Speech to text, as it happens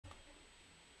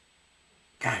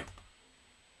Go.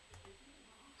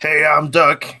 Hey, I'm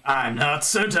Duck. I'm not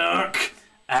so Duck.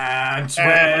 And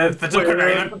with the Duck and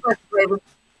Raven.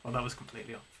 Well, that was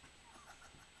completely off.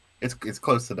 It's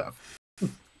close enough.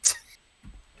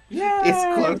 Yeah.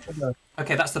 It's close enough.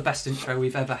 Okay, that's the best intro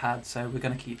we've ever had, so we're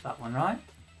going to keep that one, right?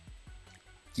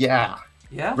 Yeah.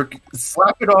 Yeah?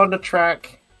 Slap it on the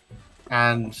track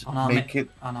and make it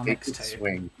mixtape.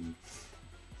 swing.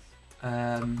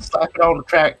 Um, Slap it on the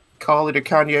track, call it a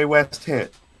Kanye West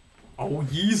hit. Oh,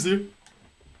 Yeezy.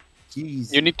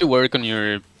 Jeez. You need to work on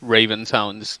your Raven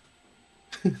sounds.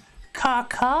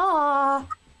 Caw.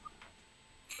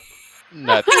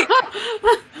 That.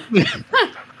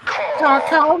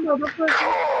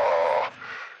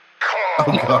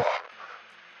 Oh god.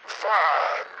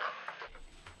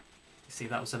 See,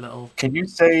 that was a little... Can you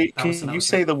say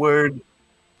the word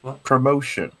what?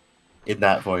 Promotion in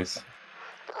that voice?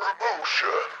 Promotion.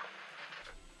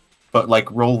 But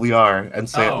like roll the R and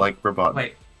say it like Robot.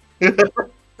 Wait.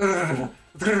 I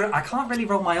can't really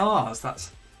roll my R's.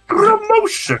 That's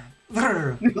Promotion.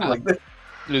 Like this.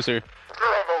 Loser.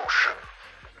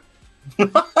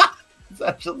 Promotion. It's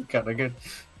actually kind of good.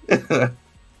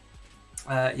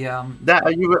 Yeah. Nat,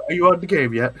 are you on the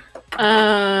game yet?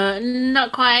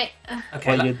 Not quite.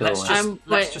 Okay, What are you let's doing?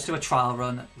 just just do a trial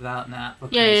run without Nat.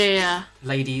 Yeah.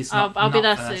 Ladies, I'll be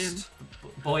there first. soon.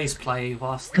 Boys play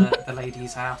whilst the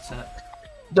ladies out at.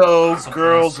 No, Something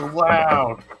girls else.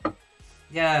 allowed.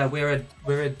 Yeah, we're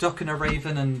a duck and a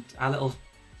raven and our little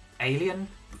alien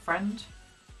friend.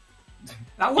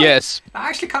 That works. Yes. That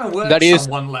actually kind of works That is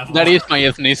on one level. That is my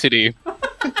ethnicity.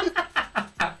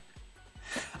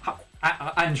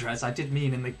 Andres, I did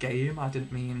mean in the game. I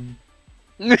didn't mean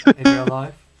in real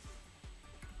life.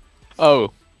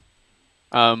 Oh.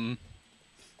 I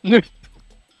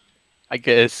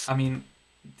guess. I mean,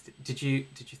 did you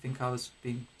think I was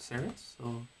being serious,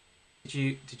 or did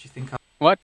you think I?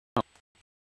 What?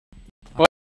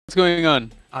 What's going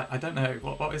on? I don't know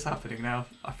what is happening now.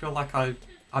 I feel like I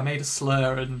made a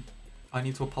slur and I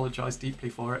need to apologize deeply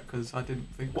for it because I didn't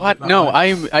think. What? that No,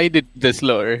 way. I did the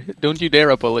slur. Don't you dare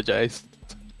apologize.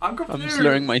 I'm confused. I'm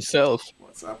slurring myself.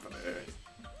 What's happening?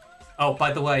 Oh,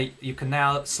 by the way, you can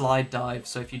now slide dive.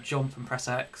 So if you jump and press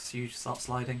X, you start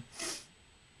sliding.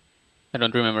 I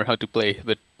don't remember how to play,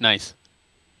 but nice.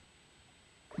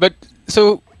 But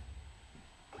so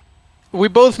we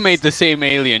both made the same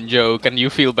alien joke, and you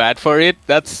feel bad for it?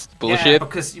 That's bullshit. Yeah,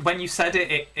 because when you said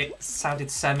it, it sounded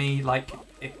semi like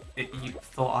you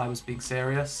thought I was being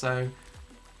serious. So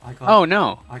I got. Oh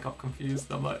no! I got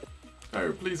confused. I'm like,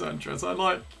 oh please, Andres, I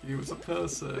like you as a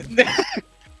person.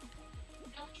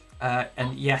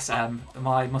 And yes,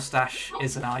 my mustache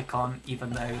is an icon,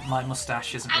 even though my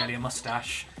mustache isn't really a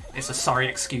mustache. It's a sorry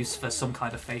excuse for some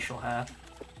kind of facial hair.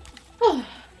 No,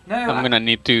 I'm gonna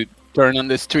need to turn on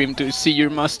the stream to see your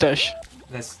mustache.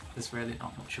 There's really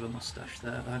not much of a mustache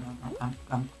there.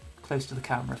 I'm close to the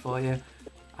camera for you.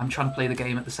 I'm trying to play the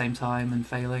game at the same time and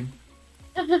failing.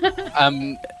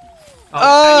 And you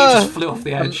just flew off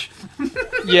the edge.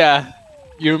 Yeah,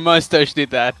 your mustache did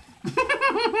that.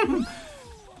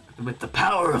 With the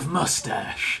power of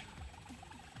mustache.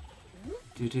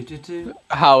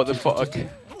 How the fuck?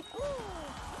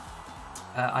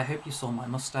 I hope you saw my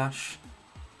mustache.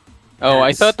 Oh, I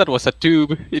Yes. thought that was a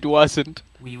tube. It wasn't.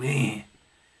 Oui.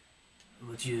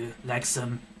 Would you like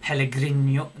some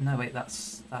Pellegrino? No, wait,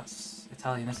 that's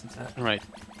Italian, isn't it? Right.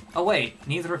 Oh wait,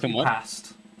 neither of Come you on.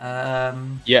 passed.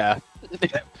 Yeah.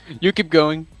 You keep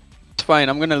going. It's fine.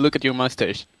 I'm gonna look at your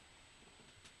mustache.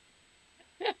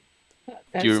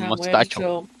 Your mustache.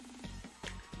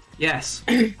 Yes,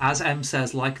 as M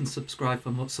says, like and subscribe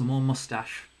for some more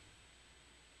mustache.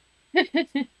 I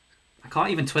can't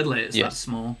even twiddle it, it's that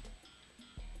small.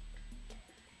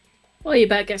 Well, you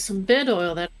better get some beard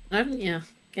oil then, haven't you?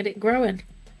 Get it growing.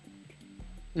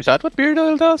 Is that what beard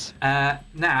oil does?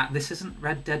 Nah, this isn't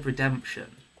Red Dead Redemption.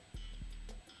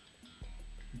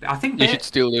 I think You should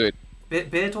still do it.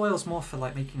 beard oil's more for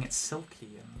like making it silky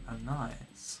and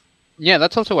nice. Yeah,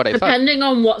 that's also what I thought. Depending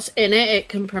on what's in it, it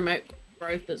can promote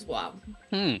growth as well.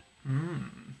 I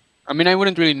mean, I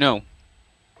wouldn't really know.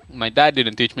 My dad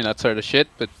didn't teach me that sort of shit,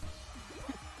 but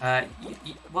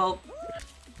Well,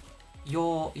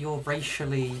 you're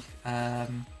racially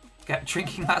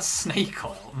drinking that snake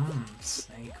oil.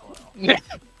 Snake oil.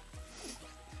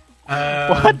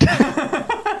 what?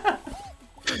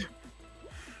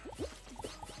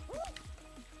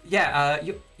 Yeah,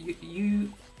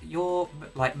 you're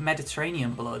like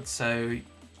Mediterranean blood, so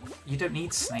you don't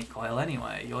need snake oil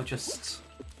anyway. You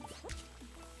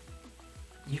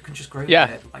can just grow Yeah,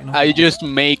 it like normal. I just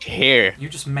make hair. You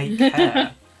just make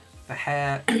hair. The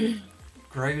hair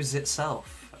grows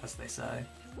itself, as they say.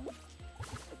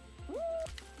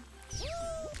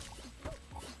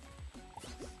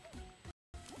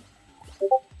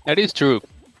 That is true.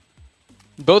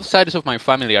 Both sides of my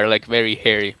family are like very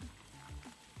hairy.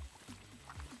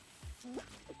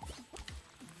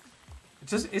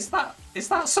 Is that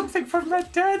something from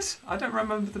Red Dead? I don't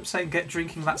remember them saying get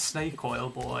drinking that snake oil,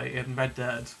 boy, in Red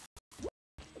Dead.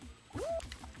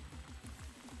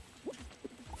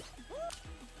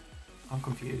 I'm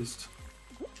confused.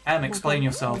 Explain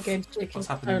yourself. What's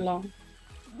happening? So long.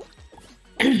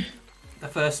 The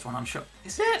first one, I'm sure.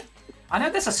 Is it? I know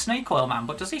there's a snake oil man,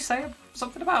 but does he say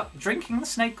something about drinking the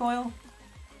snake oil?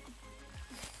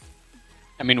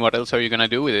 I mean, what else are you gonna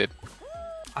do with it?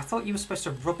 I thought you were supposed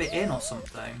to rub it in or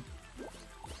something.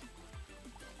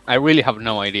 I really have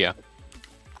no idea.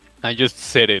 I just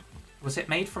said it. Was it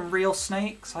made from real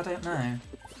snakes? I don't know.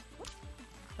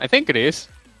 I think it is.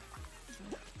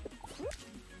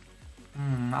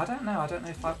 I don't know. I don't know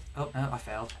if I... Oh, no, I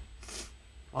failed.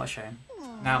 What a shame.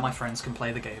 Now my friends can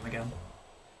play the game again.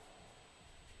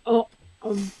 Oh,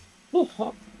 I'm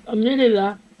nearly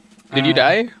there. Did you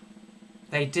die?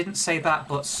 They didn't say that,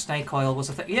 but snake oil was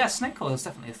a thing. Yeah, snake oil is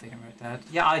definitely a thing in Red Dead.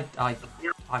 Yeah,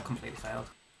 I completely failed.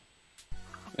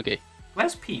 Okay.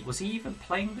 Where's Pete? Was he even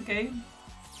playing the game?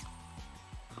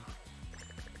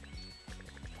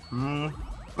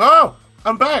 Oh,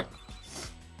 I'm back.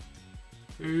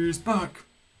 He's back.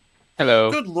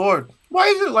 Hello. Good lord, why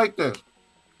is it like this?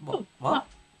 What?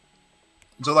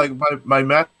 So like my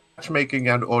matchmaking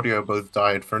and audio both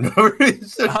died for no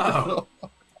reason. Oh.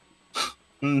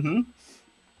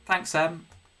 Thanks, Em.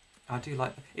 I do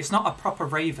like... It's not a proper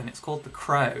raven, it's called the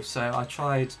crow, so I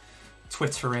tried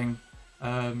twittering...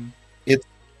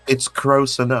 It's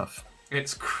gross enough.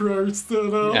 It's gross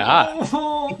enough. Yeah.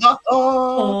 Oh.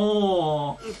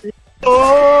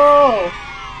 Oh!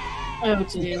 Oh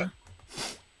dear.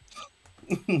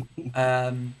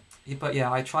 But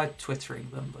yeah, I tried twittering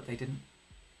them, but they didn't...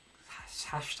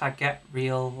 Hashtag get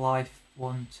real life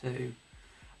 1, 2...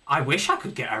 I wish I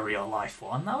could get a real life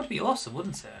one. That would be awesome,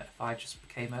 wouldn't it? If I just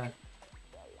became a...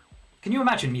 Can you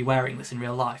imagine me wearing this in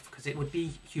real life? Because it would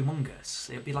be humongous.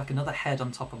 It would be like another head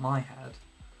on top of my head.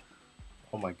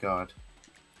 Oh my god.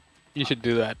 You should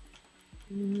do that.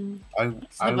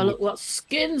 Let's have a look what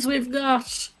skins we've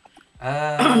got.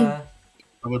 I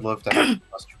would love to have a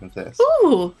costume of this.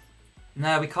 Ooh!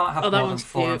 No, we can't have Oh, that more than one's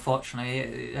 4, cute. unfortunately.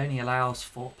 It only allows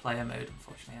 4-player mode,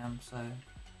 unfortunately, so...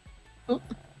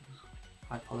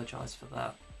 I apologise for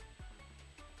that.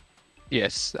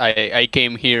 Yes, I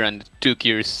came here and took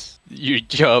your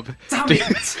job. Damn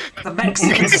it! The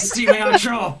Mexicans are stealing our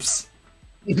jobs!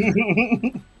 Yeah,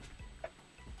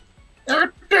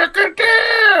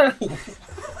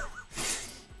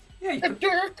 you could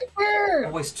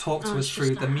always talk to Oh, us it's through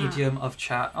just the that. medium of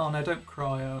chat. Oh no, don't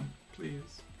cry,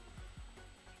 please.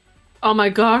 Oh my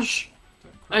gosh.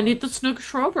 Don't cry. I need the Snook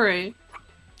Strawberry.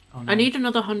 Oh, no. I need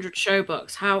another 100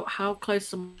 Showbucks. How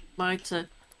close am I to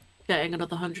getting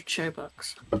another 100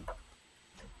 Showbucks?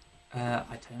 I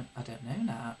don't know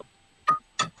now.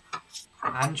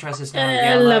 Andres is now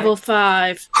yellow. Level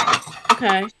 5.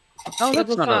 Okay. Oh, that's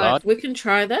Level not 5. a lot. We can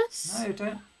try this. No,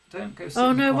 don't go. Sit Oh,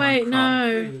 in the no, corner and wait, cry,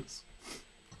 no.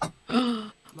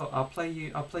 please. Look, I'll play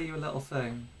you a little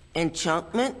thing.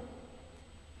 Enchantment?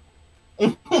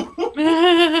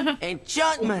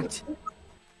 Enchantment!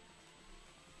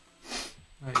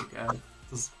 There you go.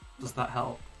 Does that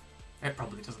help? It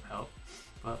probably doesn't help,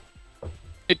 but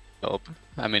It help.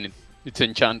 I mean, it's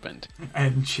enchantment.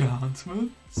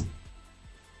 enchantment.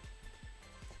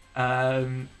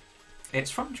 It's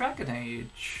from Dragon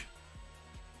Age.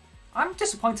 I'm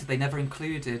disappointed they never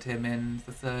included him in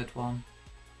the third one.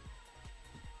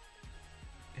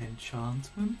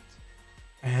 Enchantment.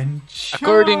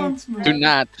 According to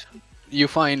Nat, you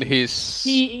find his...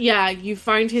 You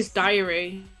find his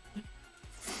diary.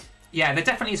 Yeah, there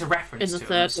definitely is a reference In the to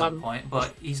him at third some one. point,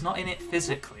 but he's not in it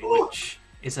physically, which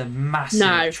is a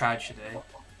massive tragedy.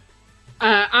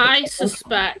 I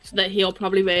suspect that he'll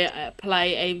probably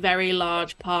play a very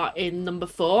large part in number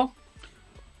 4.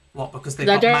 What, because they've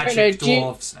I got don't magic know, do you-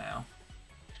 dwarves now?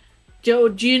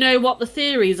 Do you know what the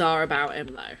theories are about him,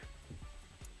 though?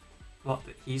 What,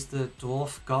 that he's the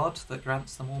dwarf god that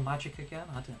grants them all magic again?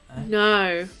 I don't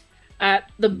know. No.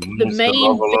 The Mr. main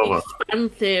Lava big Lava. fan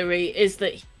theory is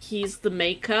that he's the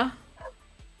maker.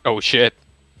 Oh shit.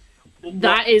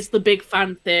 That is the big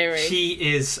fan theory.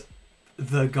 He is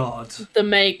the god. The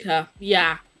maker,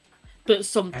 yeah. But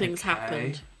something's Okay.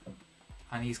 happened.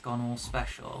 And he's gone all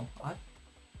special. I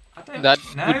don't That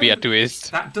know. would be a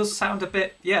twist. That does sound a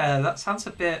bit... Yeah, that sounds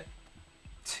a bit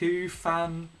too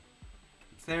fan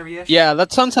theory-ish. Yeah,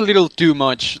 that sounds a little too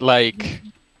much like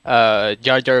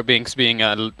Jar Jar Binks being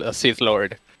a Sith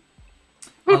Lord.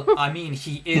 Well, I mean,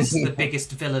 he is the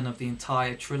biggest villain of the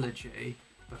entire trilogy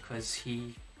because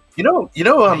he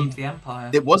made the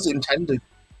Empire. It was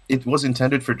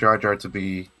intended for Jar Jar to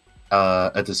be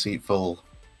a deceitful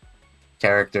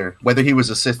character. Whether he was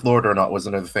a Sith Lord or not was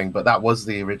another thing, but that was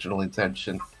the original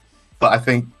intention. But I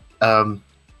think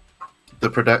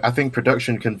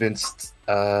production convinced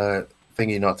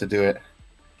Thingy not to do it.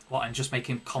 What, and just make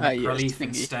him comic Yes, relief Thingy.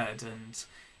 instead, and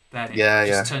then it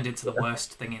just turned into the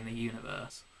worst thing in the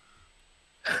universe.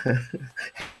 Hey,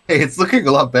 it's looking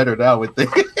a lot better now with the.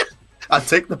 I'll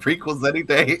take the prequels any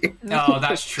day. Oh,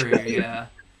 that's true. Yeah.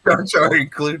 Jar Jar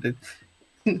included.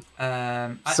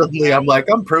 Suddenly, I'm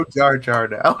I'm pro Jar Jar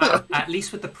now. at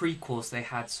least with the prequels, they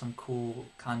had some cool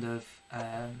kind of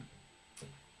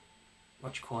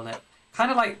what you call it,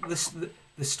 kind of like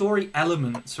the story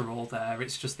elements are all there.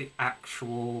 It's just the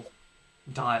actual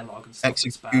dialogue and stuff.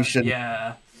 Execution.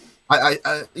 Yeah.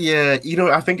 Yeah,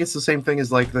 I think it's the same thing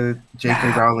as like the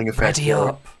J.K. Rowling effect. Ready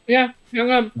up. Yeah, hang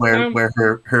on. Where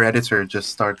her editor just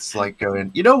starts like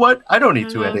going, you know what? I don't need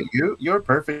to edit you. You're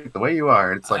perfect the way you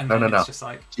are. It's like, no. It's just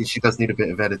like, she does need a bit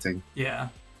of editing. yeah.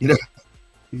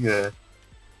 Yeah.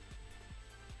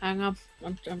 Hang on.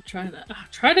 I'm trying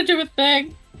to do a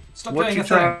thing. Stop What doing you a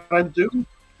thing. trying to do?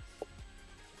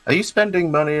 Are you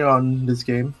spending money on this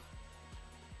game?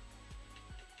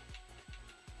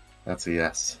 That's a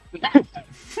yes.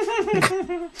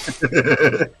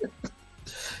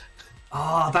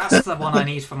 Oh, that's the one I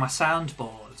need for my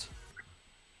soundboard.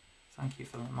 Thank you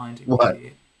for reminding What?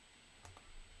 me.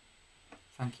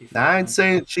 Thank you. For I ain't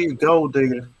saying she a gold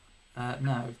digger.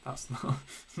 No, that's not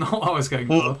what I was going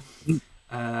for.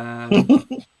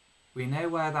 We know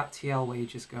where that TL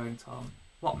wage is going, Tom.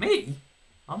 What, me?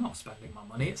 I'm not spending my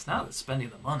money. It's now that's spending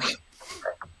the money.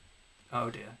 Oh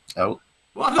dear. Oh.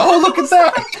 What? Oh, look at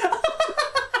that!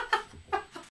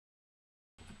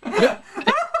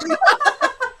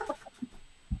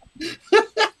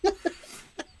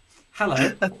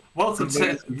 Hello. Welcome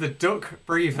to the Duck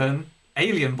Breathin',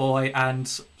 Alien Boy, and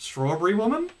Strawberry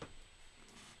Woman.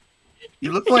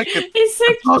 You look like a It's so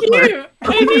toddler. cute.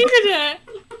 I needed it.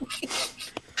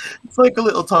 It's like a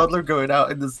little toddler going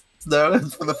out in the snow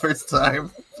for the first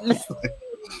time.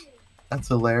 That's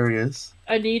hilarious.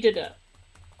 I needed it.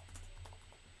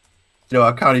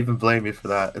 I can't even blame you for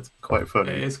that. It's quite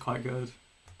funny. It is quite good.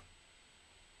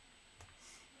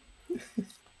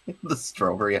 The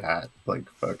strawberry hat, like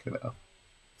fucking hell.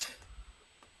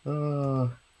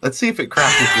 Let's see if it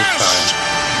crashes this time.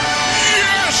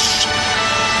 Yes!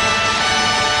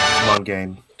 Come on,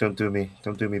 game. Don't do me.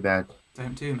 Don't do me bad.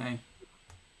 Don't do me.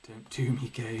 Don't do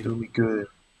me, Gabe. Do me good.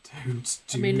 Don't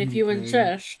do I mean, me, if you Gabe.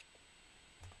 insist.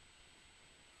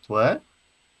 What?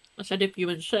 I said if you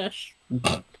insist.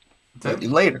 Don't,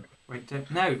 Later. wait, don't.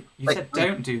 No, you Wait, said wait.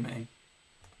 don't do me.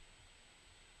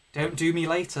 Don't do me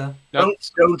later. No.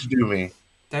 Don't do me.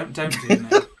 Don't do me.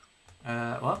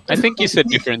 What? I think you said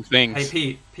different things.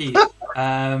 Hey, Pete. It's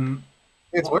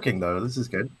What? working though. This is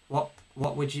good. What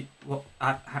would you? What?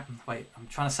 Wait, I'm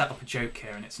trying to set up a joke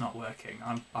here and it's not working.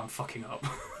 I'm fucking up.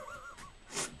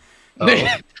 Oh.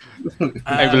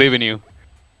 I believe in you.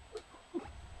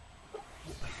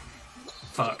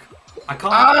 Fuck. I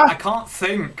can't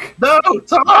think. No,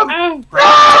 Tom! Oh,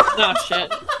 oh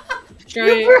shit.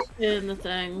 Straight in the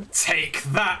thing. Take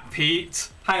that, Pete.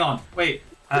 Hang on. Wait.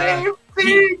 Same Pete.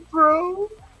 thing, bro.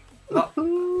 What?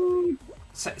 I'm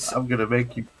gonna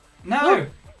make you No.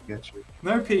 get you.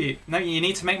 No, Pete. No, you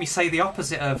need to make me say the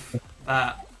opposite of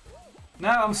that. No,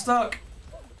 I'm stuck.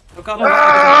 I've got a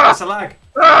lag. It's a lag.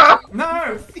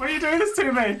 No! Why are you doing this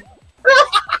to me?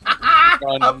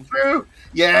 I'm through.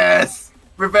 Yes.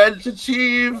 Revenge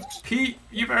achieved. Pete,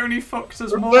 you've only fucked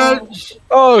us more. Revenge.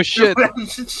 Oh shit!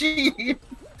 Revenge achieved.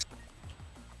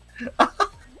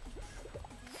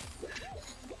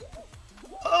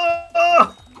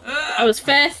 Oh, I was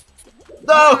fifth.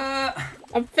 no.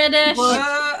 I'm finished.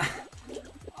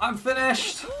 I'm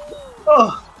finished.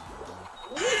 Oh.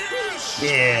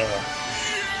 Yeah.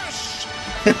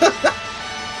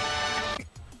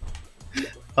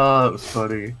 Oh, that was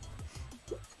funny.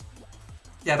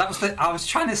 Yeah, that was the. I was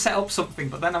trying to set up something,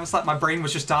 but then I was like, my brain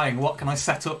was just dying. What can I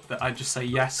set up that I just say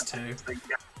yes to?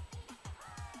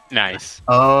 Nice.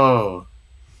 Oh.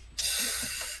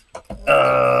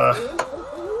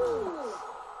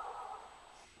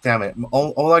 Damn it.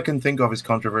 All I can think of is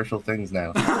controversial things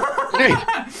now.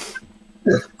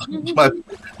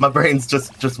 my brains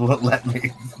just won't let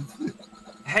me.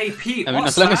 Hey, Pete. I mean,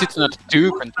 what's as long that? as it's not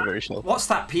too controversial. What's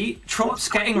that, Pete? Trump's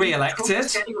getting re-elected.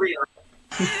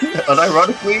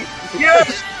 Unironically,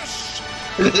 yes!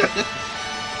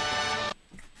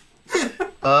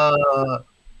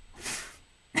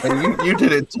 And you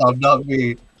did it, Tom, not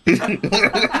me.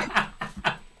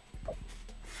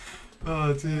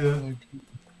 Oh dear.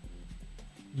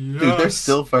 Dude, they're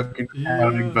still fucking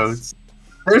counting votes.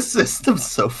 Their system's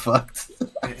so fucked.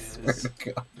 It is.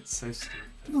 It's so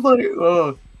stupid. Like,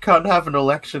 oh, can't have an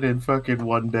election in fucking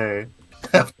one day.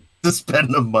 Have to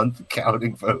spend a month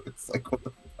counting votes. Like, what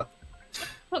the fuck?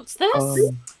 What's this?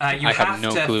 You I have have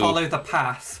no to clue. follow the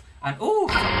path. And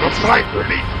The flight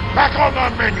relief back on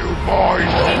the menu,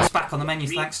 boys. it's back on the menu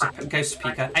thanks to Ghost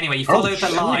Speaker. Anyway, you follow the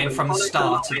line from the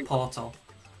star to the portal.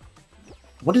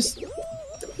 What is this?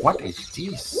 What?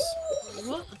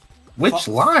 Which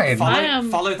line?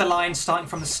 Follow the line starting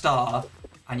from the star,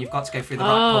 and you've got to go through the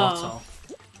right portal.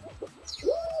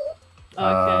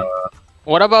 Okay.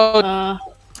 What about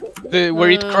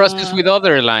where it crosses Uh. with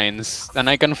other lines, and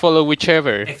I can follow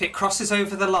whichever? If it crosses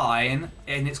over the line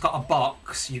and it's got a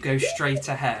box, you go straight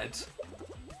ahead.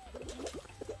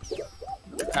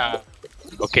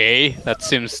 Okay, that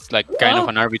seems like kind of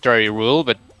an arbitrary rule,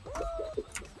 but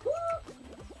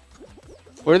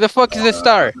where the fuck is the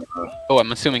star? Oh,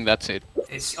 I'm assuming that's it.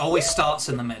 It always starts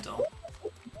in the middle.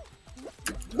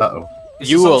 Uh-oh. This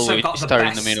You has also always got the start in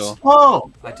the best- middle.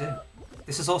 Oh! I do.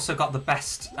 This has also got the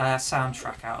best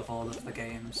soundtrack out of all of the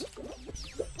games.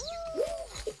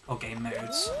 Or game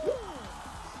modes.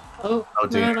 Oh, Oh,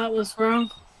 dear. no, that was wrong.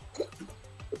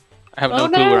 I have Oh, no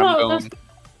no, clue where I'm that going. was-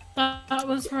 That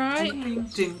was right. Ding,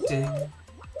 ding, ding.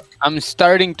 I'm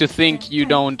starting to think you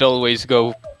don't always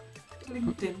go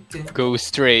Ding, ding, ding,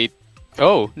 straight.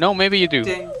 Oh, no, maybe you do.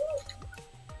 ding.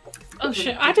 Oh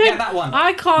shit! I Yeah, don't. that one.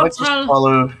 I can't Let's just tell.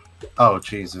 follow... Oh,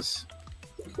 Jesus.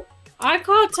 I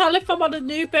can't tell if I'm on a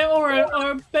new bit or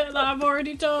a bit that I've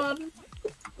already done.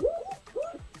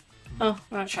 Oh,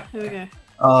 right. Check. Here we go.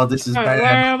 Oh, this is Right, bad.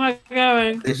 where am I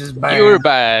going? This is bad. You're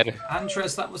bad.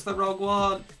 Andres, that was the wrong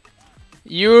one.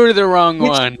 You're the wrong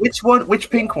one. Which one? Which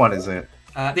pink one is it?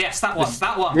 Yes, that one.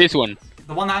 That one. This one.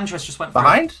 The one Andres just went through.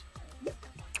 Behind?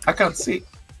 I can't see.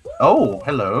 Oh,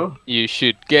 hello. You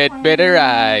should get better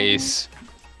eyes.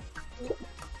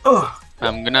 Oh.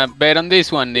 I'm gonna bet on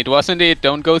this one. It wasn't it.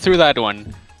 Don't go through that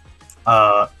one.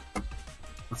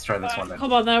 Let's try this one then.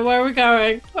 Come on then, where are we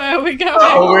going? Where are we going?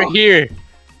 Over here.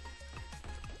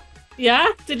 Yeah?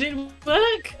 Did it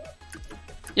work?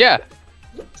 Yeah.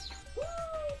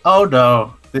 Oh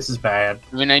no, this is bad.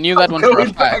 I mean, I knew that one for a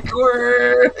Going fact.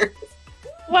 backward.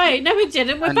 Wait, no we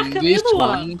didn't. We're And back at the this other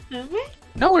one- one. Aren't we?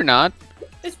 No, we're not.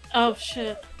 Oh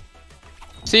shit.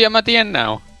 See, I'm at the end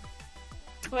now.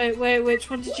 Wait, which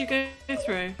one did you go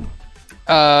through?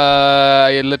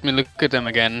 Let me look at them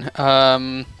again.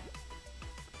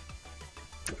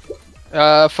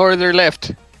 Further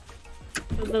left.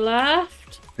 To the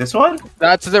left? This one?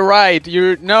 That's the right.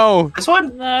 No. This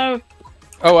one? No.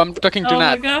 Oh, I'm talking to Oh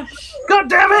my Nat. gosh. God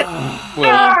damn it!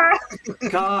 Well,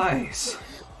 Guys,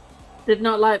 Did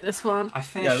not like this one. I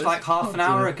finished this like is half not an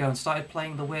hour good. ago and started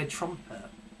playing the weird trumpet.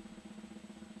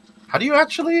 How do you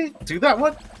actually do that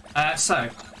one? So,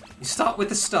 you start with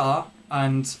the star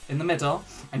and in the middle,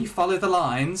 and you follow the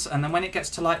lines, and then when it gets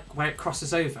to like where it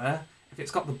crosses over, if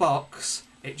it's got the box,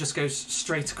 it just goes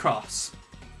straight across.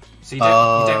 So you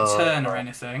don't turn or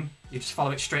anything. You just follow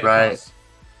it straight Right. across.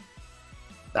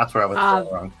 That's where I went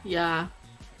so wrong. Yeah.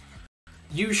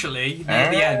 Usually, near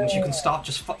the end, you can start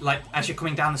just like as you're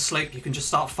coming down the slope, you can just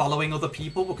start following other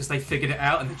people because they figured it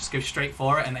out and they just go straight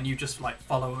for it, and then you just like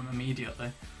follow them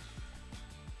immediately.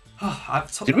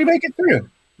 Did we make it through?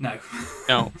 No.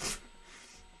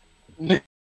 no.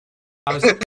 I was.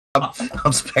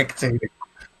 I'm spectating.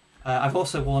 I've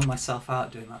also worn myself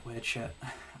out doing that weird shit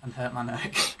and hurt my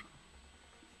neck.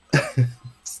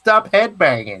 Stop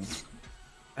headbanging.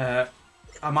 I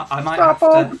might Stop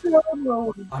have to.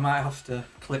 overloading. I might have to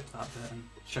clip that bit and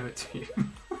show it to you.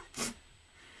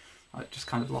 I just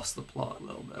kind of lost the plot a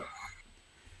little bit.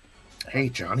 Hey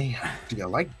Johnny, do you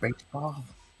like baseball?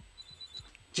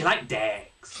 Do you like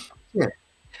dags? Yeah.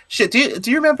 Shit, do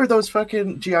you remember those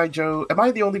fucking G.I. Joe? Am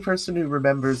I the only person who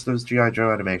remembers those G.I.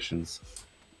 Joe animations?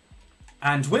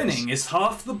 And winning is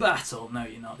half the battle. No,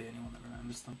 you're not the only one that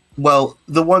remembers them. Well,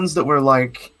 the ones that were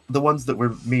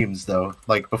memes though,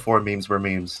 like before memes were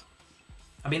memes.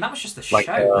 I mean, that was just the Like,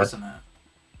 show, wasn't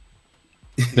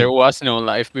it? There was no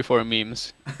life before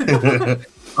memes. I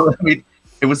mean,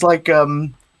 it was like,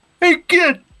 hey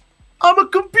kid, I'm a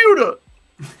computer.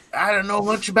 I don't know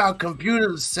much about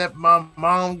computers except my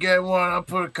mom get one. I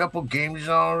put a couple games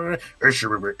on it.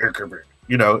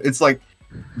 You know, it's like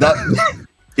that.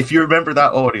 If you remember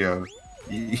that audio,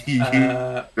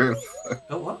 Oh,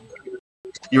 what?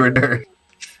 You're a nerd.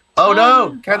 Oh no!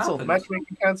 What Cancelled. happened?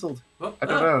 Matchmaking cancelled. What? I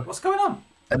don't know. What's going on?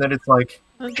 And then it's like,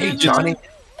 Okay. hey Johnny.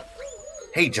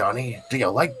 Hey Johnny, do you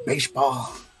like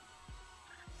baseball?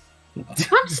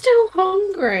 I'm still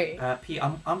hungry. Pete,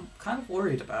 I'm kind of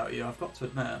worried about you. I've got to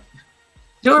admit.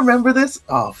 Do you remember this?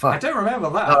 Oh I fuck. don't remember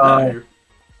that. No.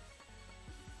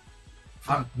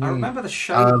 I remember the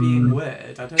show being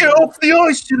weird. I don't Get off the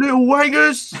ice, you little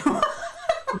wangers!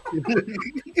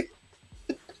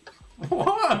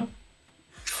 What?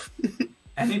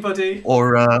 Anybody?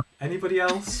 Or Anybody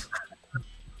else?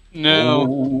 No,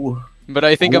 oh, but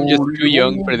I think I'm just oh, too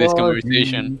young for this body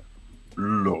conversation.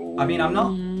 low. I mean, I'm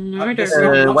not. I There's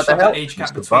don't. not what much the of hell? that age gap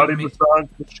Mr. Body between me.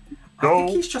 massage. I think Go.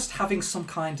 he's just having some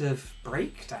kind of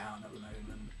breakdown at the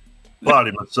moment.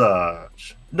 Body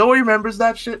massage. No one remembers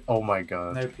that shit? Oh my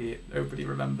god. No, Pete. Nobody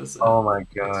remembers it. Oh my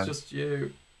It's god. just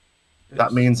you. That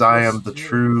It's means I am just the you.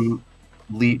 true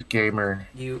elite gamer.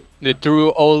 You. The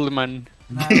true old man.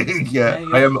 No, Yeah,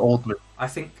 no, I am old man. I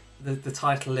think the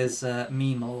title is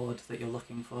meme lord that you're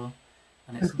looking for,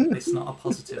 and it's not a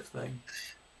positive thing.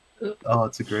 Oh,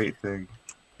 it's a great thing.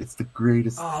 It's the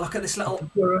greatest. Oh, look at this little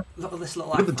Look this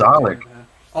little. at the Afro Dalek. over there.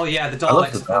 Oh yeah, the I love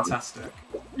Daleks the are Dalek.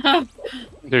 fantastic.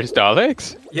 There's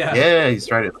Daleks? Yeah. Yeah, he's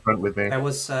right at the front with me. There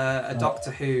was a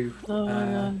Doctor Who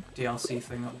Oh, DLC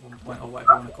thing at one point, or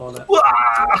whatever you want to call it.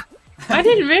 Wah! I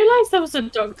didn't realise there was a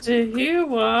Doctor Who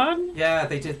one. Yeah,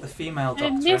 they did the female I Doctor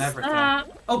and missed everything.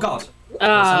 that. Oh god,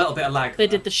 there's a little bit of lag. They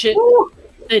there. did the shit.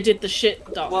 They did the shit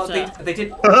Doctor. Well, they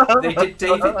did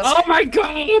David. Oh my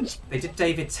god! They did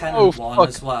David Tennant Oh, one fuck.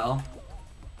 as well.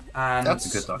 And That's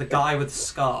a good Doctor. the guy with the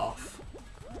scarf.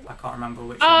 I can't remember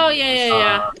which. Oh one it yeah,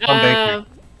 was. yeah, Tom yeah. Baker.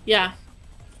 Yeah.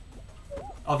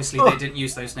 Obviously, they didn't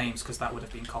use those names because that would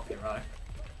have been copyright.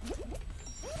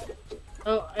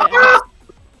 Oh, yeah.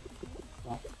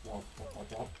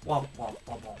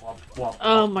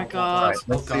 Oh my god. Right,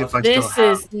 let's see if I This still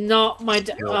have. is not my.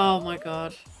 skill. Oh my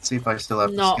god. See if I still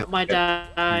have the Not skill. my die.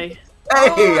 Hey,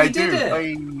 Oh, I you did do. it.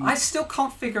 Hey. I still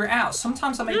can't figure it out.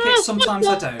 Sometimes I make it, sometimes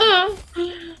I don't.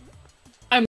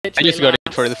 I'm I just got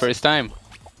it for the first time.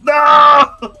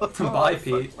 No! Bye,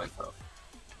 Pete.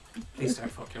 Please don't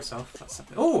fuck yourself. That's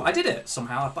something. Oh, I did it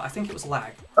somehow, but I think it was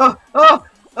lag. Oh, oh,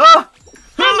 oh!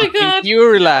 Oh my god.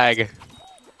 Pure lag.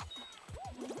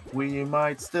 We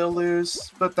might still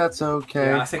lose, but that's okay.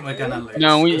 Yeah, I think we're gonna lose.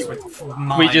 No, we- 'cause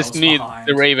we're We just miles need behind.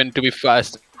 the Raven to be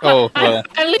fast. Oh, well.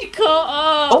 I only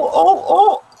caught up. Oh, oh,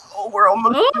 oh! Oh, we're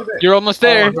almost Oh. to it. You're almost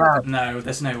there. Oh, God. No,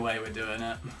 there's no way we're doing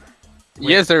it.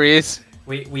 Yes, there is.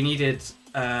 We needed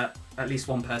at least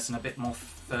one person a bit more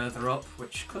further up,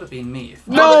 which could have been me. If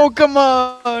No, come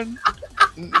on.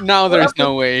 Now there's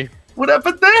no way. What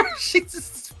happened there?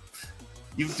 Jesus.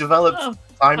 You've developed Oh,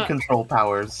 time fuck. control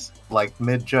powers, like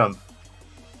mid-jump.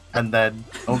 And then,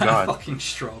 oh That god. fucking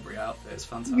strawberry outfit is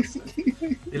fantastic.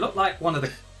 They look like one of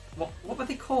the what were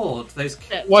they called? Those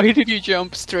Why did you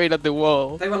jump straight at the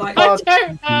wall? they were like I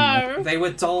don't know. they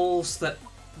were dolls that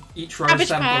each row Cabbage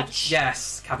resembled. Patch.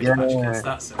 Yes, Cabbage Yeah. Patch Kids.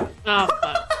 That's it. Oh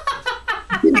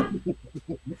fuck.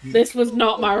 This was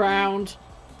not my round.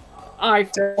 I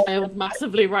failed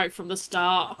massively right from the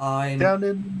start. I'm Down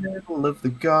in the middle of the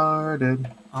garden,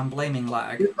 blaming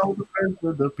lag. with all the friends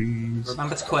with the bees.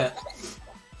 Remember to quit.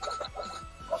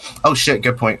 Oh shit,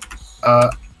 good point.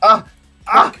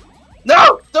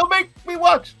 No! Don't make me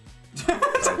watch!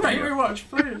 Don't make me watch,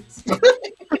 please.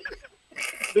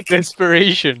 The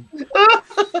desperation.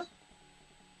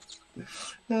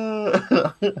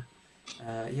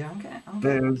 Yeah, I'm getting.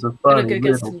 There's a I'm funny gonna go get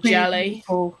little some jelly.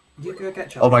 people. You go get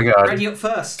jelly. Oh my god. Ready up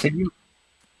first. Can you...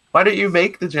 Why don't you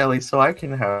make the jelly so I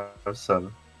can have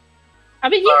some? I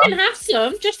mean, you can have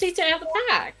some. Just eat it out of the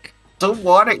pack. Don't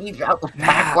want to eat out the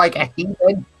pack Nah. like a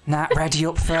heathen. Nah, ready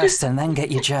up first and then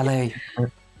get your jelly.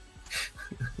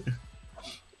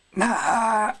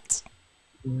 Nah.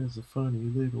 There's a funny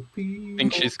little people. I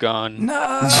think she's gone.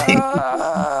 No.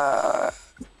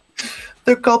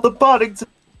 They're called the Boddington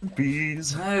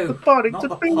bees. No, The Boddington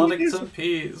not the bees. Poddington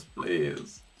peas,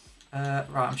 please. Right,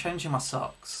 I'm changing my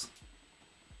socks.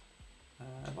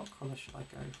 What colour should I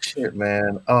go? Shit,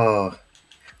 man. Oh,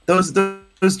 those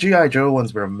GI Joe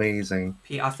ones were amazing.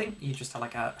 Pete, I think you just had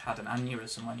an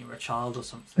aneurysm when you were a child or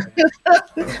something.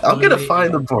 I'm gonna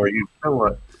find them for you. You know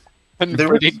what?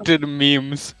 Unpredicted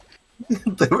memes.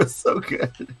 They were so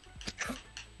good.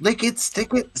 Lick it,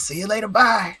 stick it. See you later.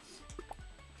 Bye.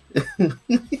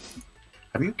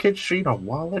 Have you kids seen a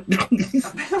wallet?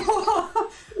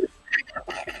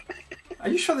 Are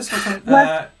you sure this wasn't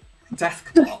Death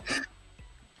Clock?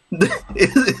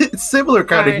 It's similar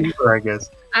kind Right. of humor, I guess.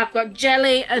 I've got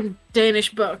jelly and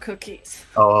Danish butter cookies.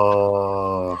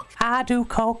 Oh. I do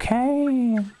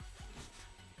cocaine.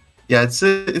 Yeah, it's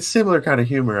similar kind of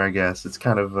humor, I guess. It's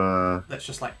kind of That's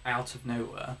just like out of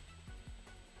nowhere.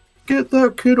 Get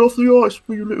that kid off the ice,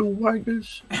 you little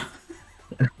wankers.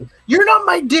 You're not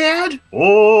my dad.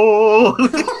 Oh.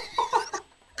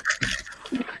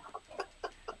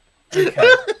 Okay,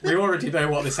 we already know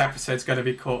what this episode's going to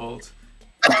be called.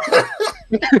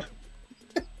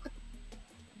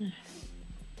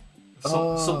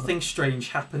 Something strange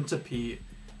happened to Pete,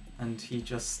 and he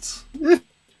just...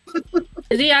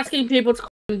 Is he asking people to call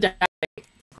him dad?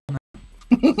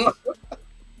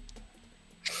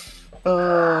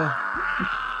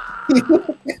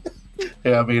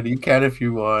 Yeah, I mean, you can if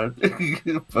you want,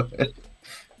 but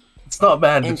it's not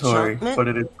mandatory. Enchantment? But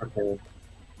it is prepared.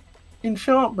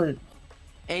 Enchantment.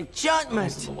 Enchantment.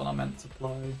 This is the one I meant to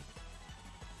play.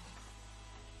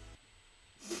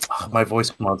 My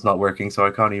voice mod's not working, so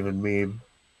I can't even meme.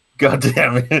 God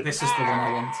damn it. This is the one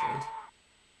I wanted.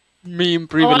 Meme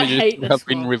privileges hate have this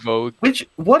been one. revoked.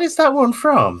 What is that one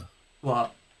from?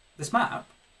 What? This map?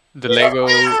 The Lego...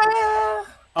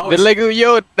 Oh, The Lego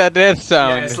Yoda death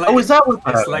sound. Yeah, it's Oh, is that what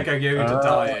It's that? Lego Yoda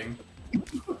dying.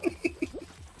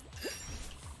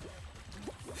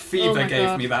 Fever my gave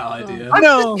God. me that idea. I'm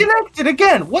No. disconnected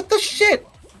again. What the shit?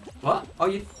 What? Oh,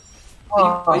 you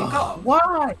Oh, got?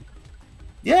 Why?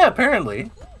 Yeah,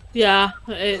 apparently. Yeah,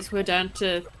 we're down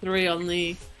to 3 on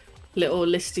the little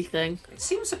listy thing. It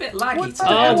seems a bit laggy What the today.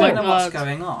 I hell? don't Oh know my what's God.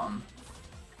 going on.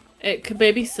 It could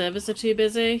maybe servers are too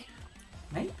busy.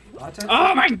 Maybe, but I don't.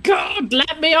 Oh my god,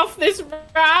 let me off this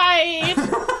ride!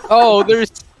 Oh, there's...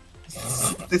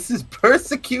 This is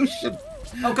persecution.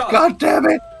 Oh god! God damn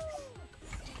it.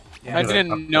 Yeah, I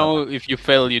didn't know if you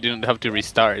fell, you didn't have to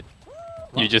restart.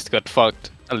 You What? just got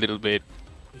fucked a little bit.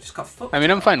 You just got fucked. I mean,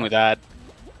 I'm fine with that.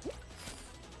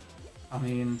 I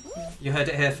mean, you heard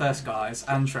it here first, guys.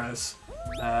 Andres,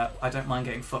 I don't mind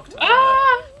getting fucked.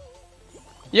 Ah!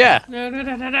 Yeah. No,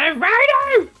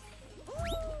 Rhino!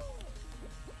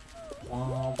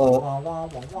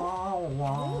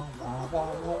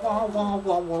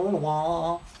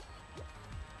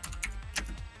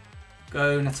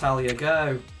 Go, Natalia,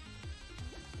 go.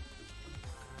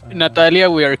 Natalia,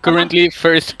 we are currently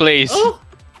first place. Oh!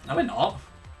 No, we're not.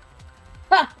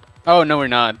 Oh, no, we're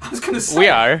not. I was gonna say. We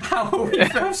are. How are we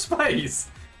first place?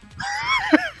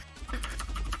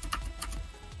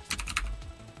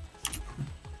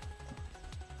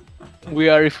 We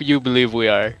are if you believe we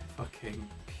are. Fucking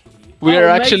Pete. We Oh, are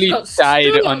mate's actually got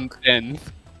tied stuck. on 10th.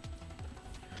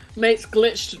 Mate's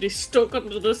glitched and he's stuck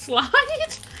under the slide.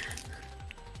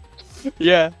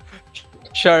 Yeah.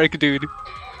 Shark, dude.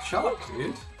 Shark,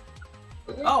 dude.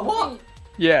 Oh, what?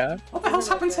 Yeah. What the hell's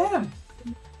happened to him?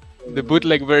 The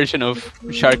bootleg version of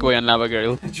Shark Boy and Lava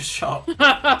Girl. Just shark, dude.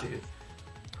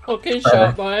 Fucking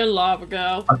shot by a lava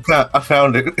girl. I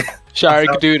found it.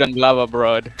 Shark dude and Lava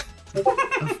Broad.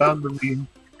 I found the meme.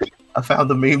 I found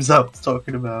the memes I was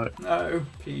talking about. No,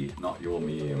 Pete, not your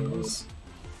memes.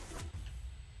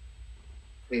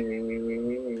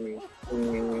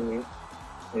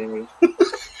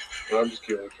 I'm just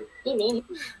kidding.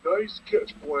 Nice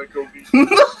catch, Blanco.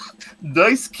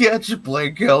 Nice catch,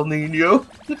 Blank El Nino.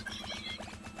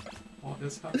 What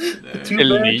is happening? Too El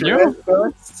bad Nino? you're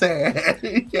so sad.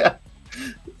 Yeah.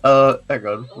 Hang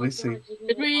on. Let me see.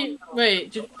 Did we...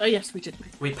 Wait, oh yes, we did.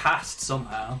 We passed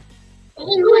somehow.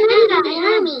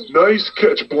 Nice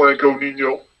catch, Blanco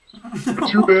Nino.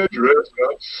 Too bad your ass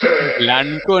got sad.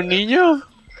 Blanco Niño?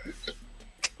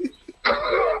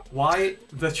 Why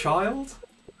the child?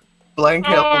 Blank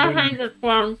Oh, El I Nino. hate this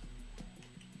one.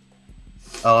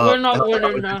 We're not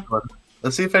winning now.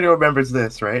 Let's see if anyone remembers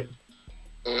this, right?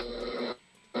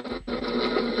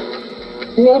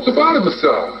 Who wants a body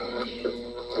massage?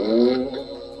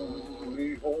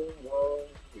 Only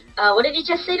on What did you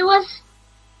just say to us?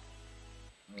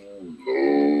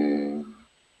 Hello.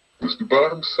 Is the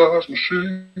body massage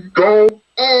machine gone?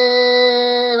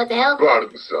 What the hell? Body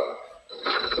massage.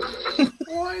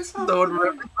 What is No one happening?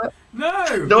 remembers that.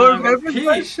 No! No one remembers Pete,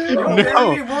 that shit. you're No. the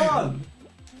only one!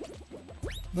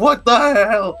 What the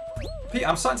hell? Pete,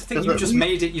 I'm starting to think Does you that just mean-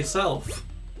 made it yourself.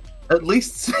 At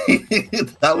least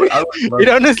that would. I would It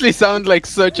honestly sounds like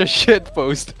such a shit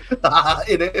post.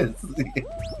 it is.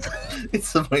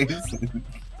 It's amazing.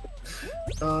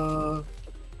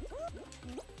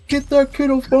 Get that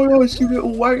kid off my ice, you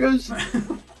little wankers.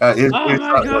 Here's, Oh here's my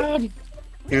that one. god.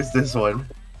 Here's this one.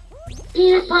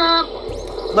 Penis pop.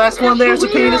 Last one there's a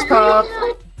penis pop.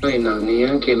 I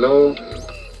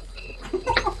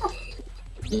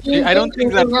don't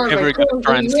think that ever got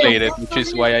translated, which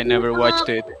is why I never watched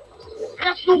it.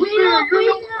 That's not fair.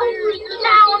 You're not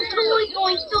Now I'm totally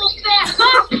going so fast.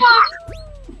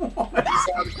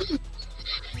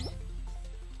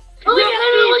 Oh,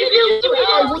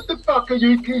 Hey, what the fuck are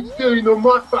you kids doing on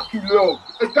my fucking lawn?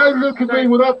 And don't look at me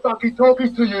when I'm fucking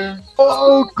talking to you.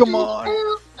 Oh, come on.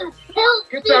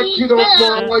 Get that kid off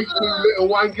my way, you little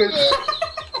wankers.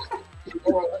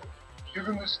 Alright, give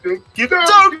him the stick.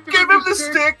 Don't give him the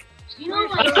stick! You know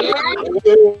what, Dad?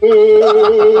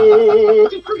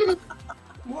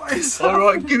 What is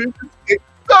Alright, give him the stick.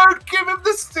 Don't give him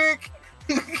the stick!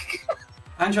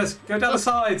 Andres, go down the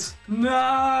sides.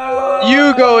 No.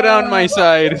 You go down my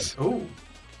sides. Ooh.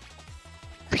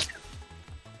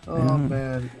 Oh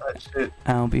man, that shit.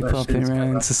 I'll be That popping shit's round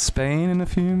kinda- to Spain in a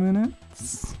few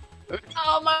minutes.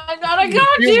 Oh my god, I can't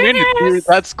Few do minutes, this! dude,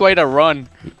 that's quite a run.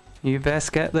 You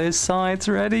best get those sides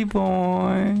ready,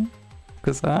 boy.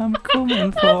 Because I'm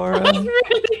coming for That's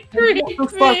it. really What the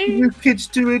fuck are creepy. you kids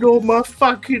doing on my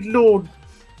fucking lawn?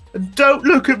 And don't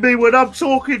look at me when I'm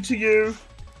talking to you.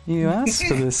 You asked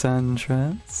for this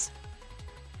entrance.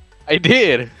 I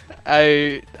did.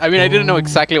 I mean, I didn't know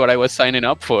exactly what I was signing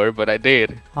up for, but I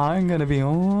did. I'm gonna be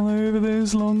all over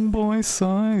those long boy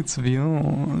sides of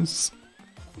yours.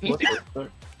 What the fuck?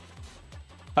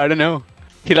 I don't know.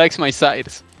 He likes my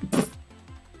sides.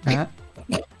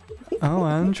 Oh,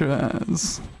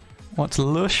 Andres. What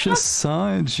luscious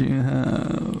sides you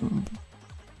have.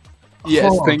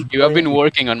 Yes, Oh, thank you. I've been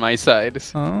working on my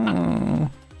sides. Oh.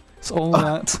 It's all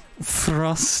that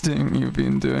thrusting you've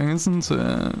been doing, isn't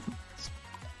it?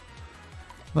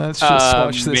 Let's just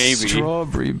watch this maybe.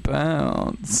 strawberry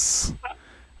bounce.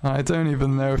 I don't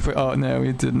even know if we... Oh, no,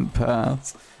 we didn't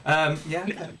pass. Yeah.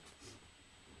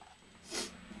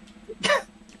 Okay.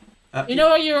 You know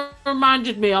what you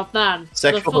reminded me of then?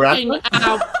 Sexual the fucking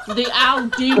harassment? the Owl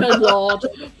Demon Lord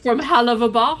from Hell of a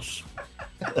Boss.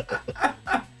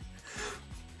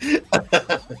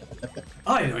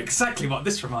 I know exactly what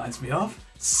this reminds me of.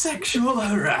 Sexual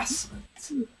harassment.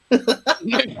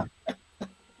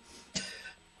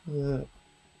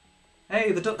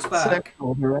 Hey, the duck's back.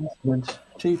 Sexual harassment.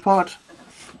 Teapot.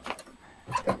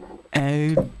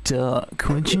 Oh, Duck,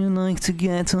 would you like to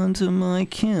get onto my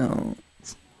kilt?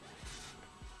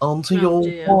 Onto Oh, your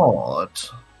dear. what?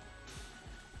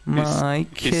 My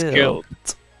His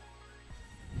kilt.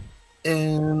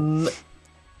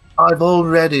 I've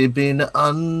already been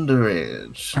under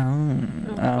it. Oh,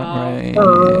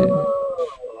 outrageous.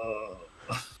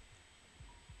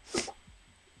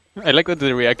 I like that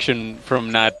the reaction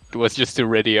from Nat was just to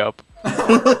ready up.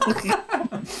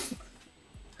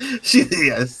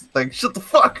 Yes, like, shut the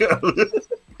fuck up.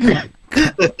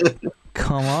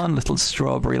 Come on, little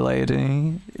strawberry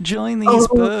lady. Join these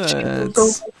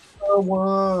birds.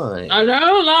 Why? I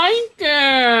don't like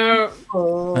it.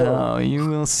 Oh, you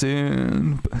will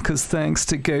soon. Because thanks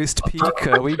to Ghost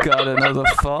Pika, we got another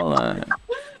follow.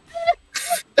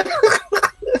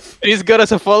 He's got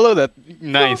us a follow. That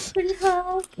nice.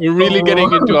 We're really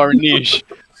getting into our niche.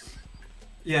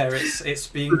 Yeah, it's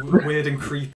being weird and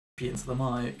creepy into the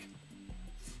mic.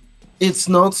 It's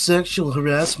not sexual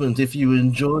harassment if you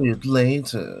enjoy it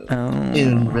later. Oh.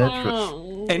 In retro. Oh.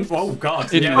 Oh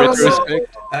god. In yeah,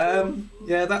 retrospect.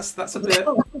 yeah, that's a bit.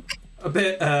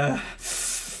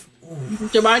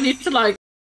 Do I need to like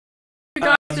you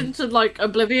guys into like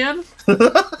oblivion?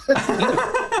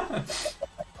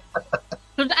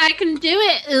 But I can do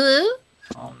it.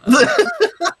 Oh no.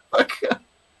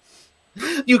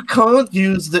 You can't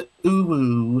use the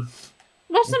ooh.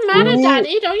 What's the matter,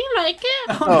 Daddy? Don't you like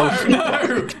it? Oh,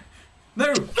 no!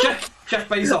 No! Jeff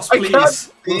Bezos, I please.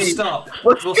 can't We'll see. stop.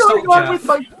 What's We'll going stop, on Jeff. with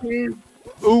my kids?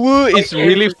 Uwu is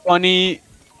really funny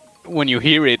when you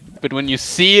hear it, but when you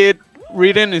see it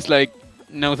written, it's like,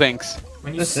 no thanks.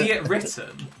 When you see it written.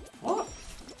 What?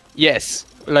 Yes,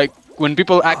 like when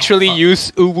people actually fuck.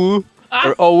 use Uwu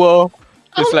or Owo,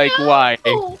 it's Oh, like, no. why?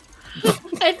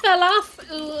 I fell off.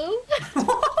 Ooh.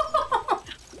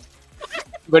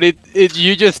 But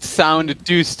you just sound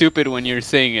too stupid when you're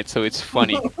saying it, so it's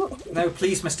funny. No,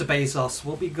 please, Mr. Bezos.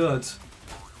 We'll be good.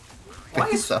 Why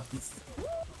is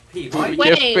Pete? Why? Jeff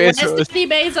Wait, where's Bezos. Daddy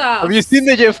Bezos? Have you seen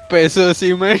the Jeff Bezos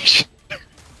image?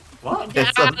 What?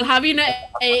 I'll have you know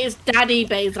it's Daddy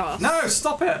Bezos. No,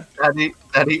 stop it.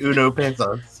 Daddy Uno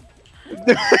pesos.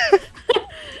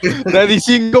 Daddy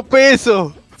 5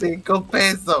 peso. 5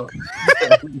 pesos.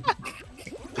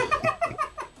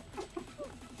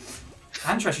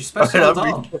 Andres, you're supposed to hold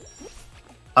on.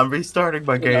 I'm restarting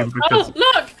my game because Oh,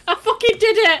 look! I fucking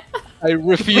did it! I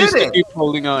refuse did to it. keep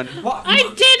holding on. What? I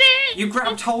did it! You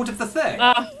grabbed hold of the thing.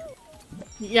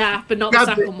 Yeah, but not the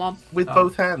Grabbed second it. one. with Oh.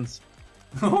 both hands.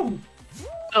 Oh.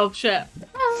 Oh shit.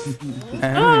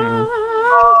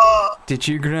 Oh. Did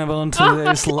you grab onto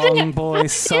those long boy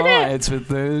sides with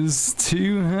those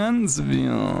two hands of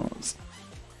yours?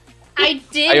 I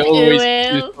did I always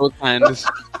do use both hands.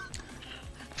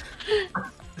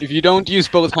 If you don't use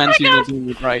both hands, you're not doing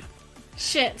it right.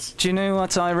 Shit. Do you know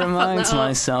what I remind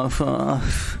myself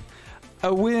of?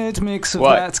 A weird mix of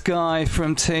What? that guy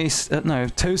from Toast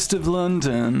of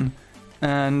London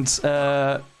and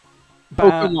come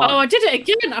on. Oh, I did it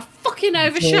again. I fucking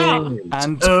overshot.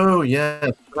 and Oh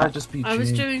yeah, I just be. I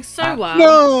was doing so well.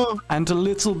 No! and a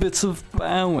little bit of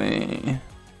Bowie.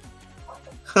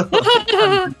 There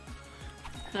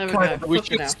we go. We Fucking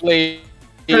should hell. slay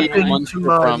Step a into monster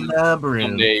my from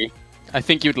labyrinth. someday. I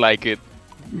think you'd like it.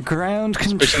 Ground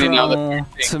Especially now that control you're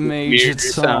to saying Major weird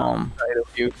sound Tom. inside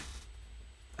of you.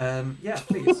 Yeah,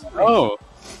 please. Oh,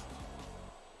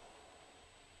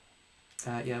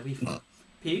 Yeah, we.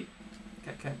 Pete,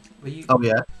 okay. Were you? Oh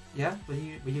yeah. Yeah. Were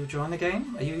you enjoying the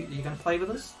game? Are you going to play with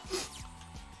us?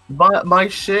 My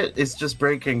shit is just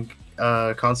breaking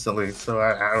constantly, so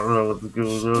I don't know what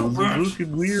goes on. It's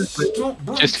looking weird.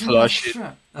 just flush it.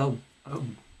 Oh.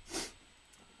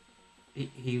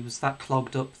 He was that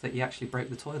clogged up that he actually broke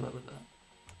the toilet with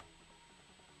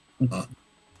it.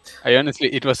 I honestly,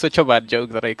 it was such a bad joke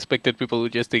that I expected people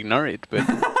would just ignore it, but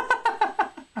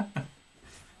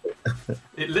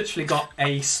It literally got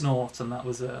a snort, and that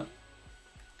was it.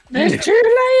 There's 2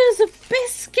 layers of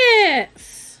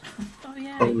biscuits. Oh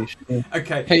yeah. Holy shit.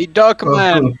 Okay. hey, Doc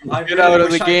Man, I get out of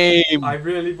the wish game. I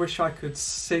really wish I could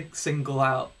single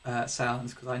out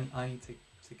sounds because I need to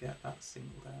get that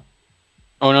singled out.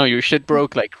 Oh no, your shit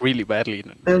broke like really badly.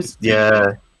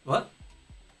 Yeah. What?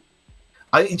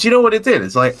 Do you know what it did?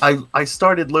 It's like I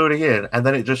started loading in, and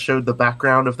then it just showed the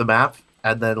background of the map,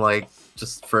 and then like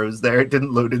just froze there. It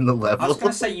didn't load in the level. I was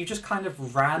going to say you just kind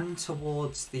of ran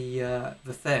towards the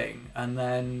thing and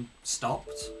then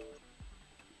stopped.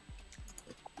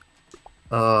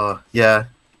 Yeah.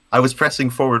 I was pressing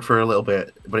forward for a little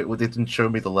bit, but it didn't show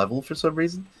me the level for some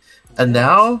reason. And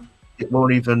now it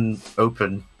won't even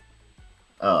open.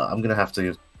 I'm gonna have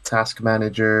to task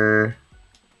manager.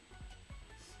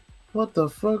 What the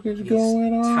fuck is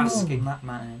going on? Tasking that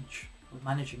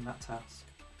managing that task.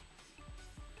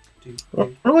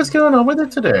 What's going on with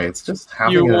it today? It's just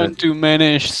having You want to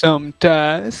manage some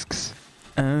tasks?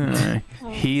 Oh,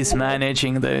 he's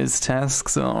managing those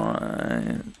tasks,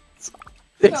 alright.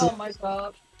 Oh my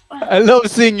god. I love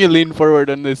seeing you lean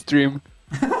forward on the stream.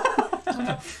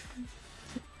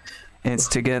 It's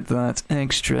to get that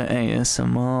extra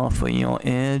ASMR for your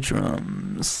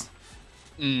eardrums.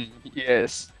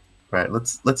 Yes. Right,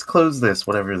 let's close this,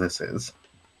 whatever this is.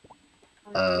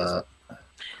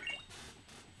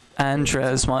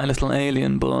 Andres, my little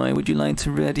alien boy, would you like to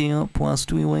ready up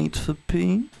whilst we wait for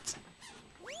Pete?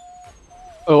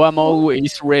 Oh, I'm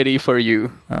always ready for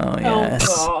you. Oh yes.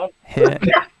 Oh god.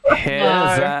 Here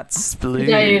No. that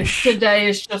sploosh. Today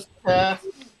is just I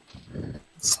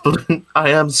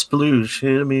am sploosh,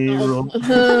 hear me roll.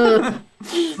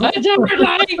 I don't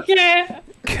like it.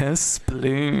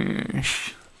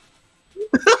 Kasploosh.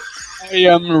 I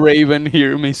am Raven,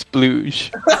 hear me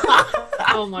sploosh.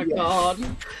 Oh my god.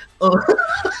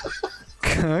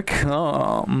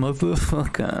 Caw,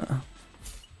 motherfucker.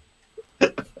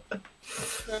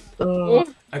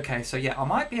 Okay, so yeah, I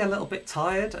might be a little bit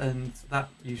tired, and that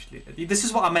usually... This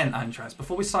is what I meant, Andres.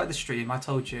 Before we started the stream, I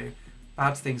told you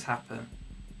bad things happen,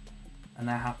 and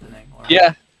they're happening. All right?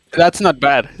 Yeah, that's not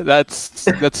bad. That's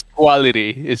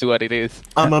quality, is what it is.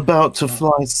 I'm about to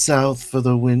fly south for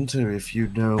the winter, if you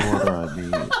know what I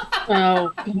mean.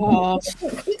 Oh god.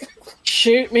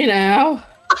 Shoot me now.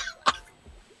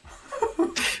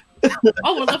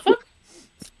 Oh, what the fuck?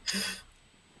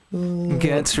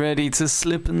 Get ready to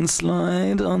slip and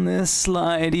slide on this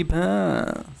slidey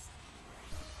path.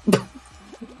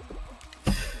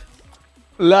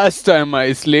 Last time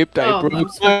I slipped, I Oh, broke I'm my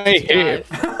supposed to hip.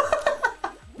 drive.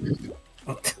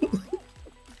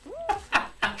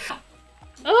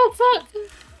 Oh fuck.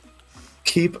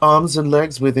 Keep arms and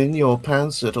legs within your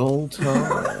pants at all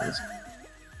times.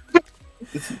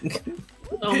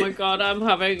 Oh my god, I'm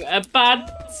having a bad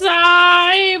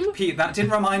time. Pete, that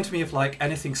didn't remind me of like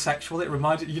anything sexual. It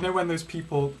reminded when those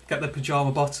people get their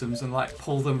pajama bottoms and like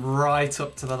pull them right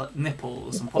up to the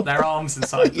nipples and put their arms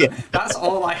inside them. Yeah. That's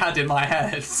all I had in my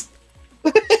head.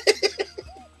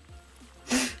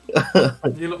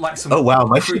 You look like some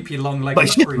creepy long-legged my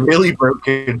shit's creep. really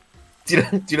broken. Do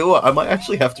you know what? I might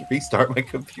actually have to restart my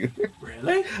computer.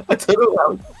 Really? I don't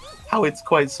know how it's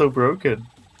quite so broken.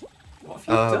 What have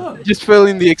you done? Just fell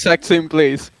in the exact same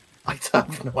place. I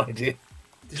have no idea.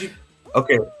 Did you?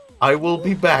 Okay, I will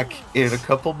be back in a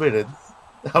couple minutes.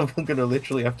 I'm gonna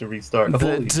literally have to restart. The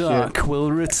Holy dark shit.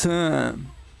 will return.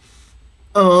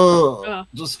 Oh,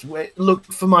 just wait. Look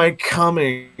for my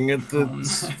coming at the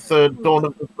third dawn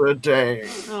of the third day.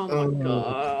 Oh my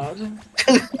god.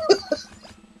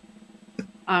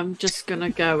 I'm just gonna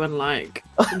go and like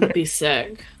be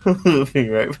sick. I'll be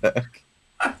right back.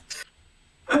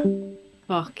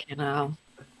 Fucking hell.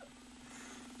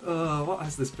 What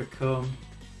has this become?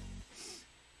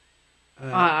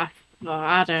 I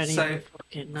don't so- even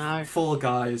fucking know. Fall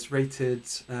Guys rated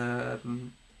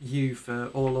U for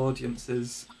all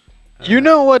audiences. You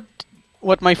know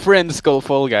what my friends call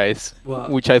Fall Guys, What?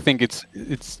 which I think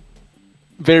it's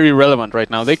very relevant right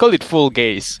now. They call it full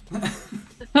gaze.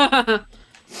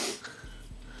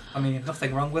 I mean,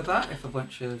 nothing wrong with that if a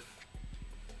bunch of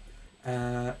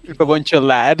If a bunch of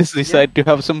lads decide to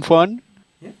have some fun.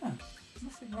 yeah,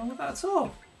 nothing wrong with that at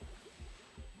all.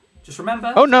 Just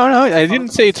remember. Oh no, I didn't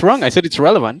say it's wrong. I said it's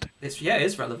relevant. It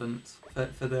is relevant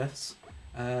for this.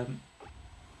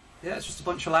 Yeah, it's just a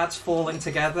bunch of lads falling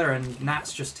together, and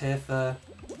Nat's just here for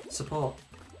support.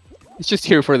 It's just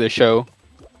here for the show.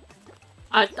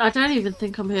 I don't even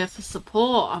think I'm here for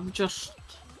support. I'm just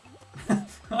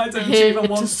I don't Here even to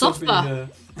want to be suffer. here.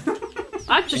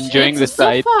 I'm just Enjoying here the to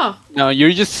sight. suffer. No,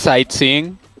 you're just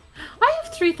sightseeing. I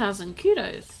have 3,000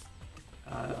 kudos.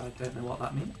 I don't know what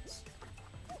that means.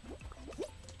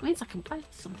 It means I can play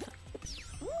something.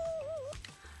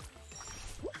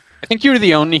 I think you're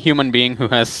the only human being who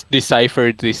has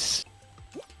deciphered this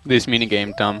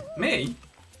minigame, Tom. Me?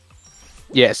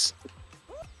 Yes.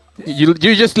 You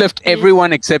just left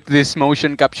everyone except this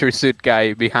motion capture suit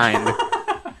guy behind.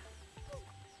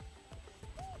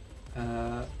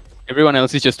 Everyone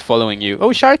else is just following you.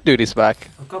 Oh, Shark Dude is back.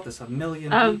 Oh god, there's a million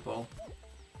people.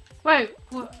 Wait,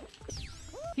 what?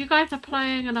 You guys are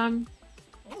playing and I'm...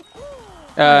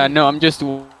 No, I'm just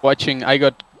watching. I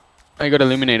got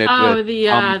eliminated. Oh, but, these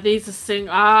are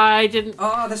I didn't...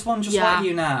 Oh, this one just Yeah. like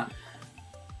you, Nat.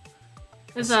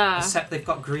 There's a... Except they've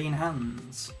got green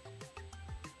hands.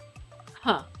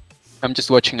 Huh. I'm just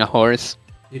watching a horse.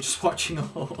 You're just watching a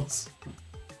horse.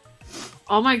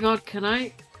 Oh my god, can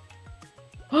I...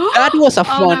 That was a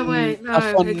fun. Oh no, wait, no, a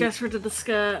fun, it gets rid of the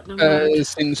skirt. No, mind.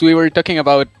 since we were talking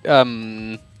about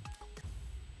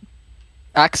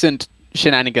accent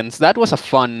shenanigans, that was a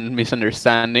fun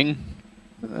misunderstanding.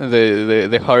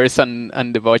 The horse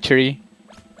and debauchery.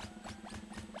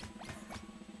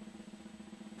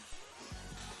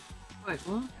 Wait,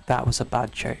 what? That was a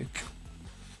bad joke.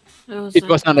 It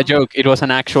was not a joke. It was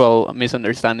an actual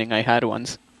misunderstanding I had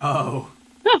once. Oh.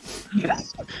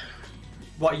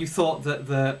 What, you thought that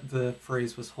the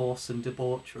phrase was horse and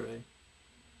debauchery?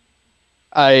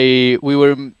 We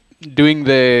were doing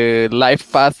the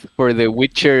life path for the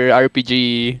Witcher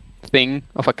RPG thing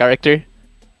of a character,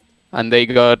 and they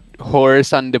got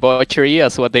horse and debauchery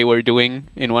as what they were doing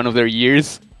in one of their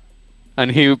years.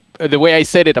 And the way I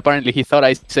said it, apparently he thought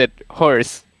I said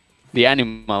horse, the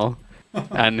animal,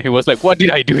 and he was like, "What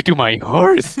did I do to my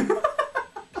horse?"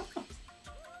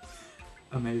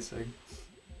 Amazing.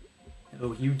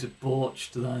 Oh, you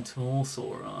debauched that horse,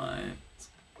 alright.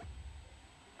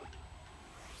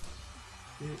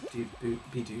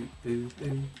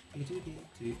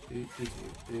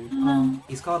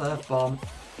 He's got a bomb.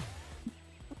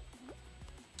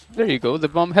 There you go. The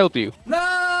bomb helped you.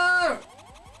 No!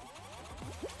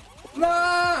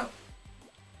 No!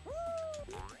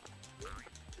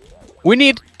 We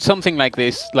need something like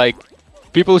this. Like,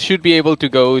 people should be able to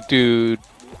go to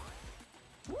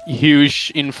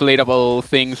huge inflatable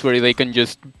things where they can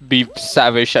just be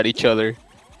savage at each other.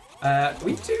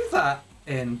 We do that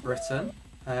in Britain.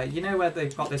 You know where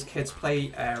they've got those kids'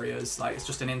 play areas, like it's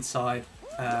just an inside.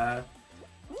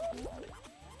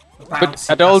 But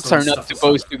adults are not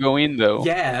supposed to go in, though.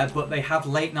 Yeah, but they have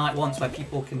late night ones where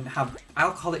people can have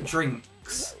alcoholic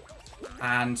drinks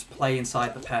and play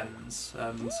inside the pens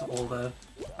and all the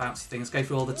bouncy things. Go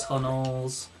through all the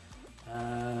tunnels.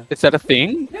 Is that a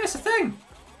thing? Yeah, it's a thing.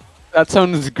 That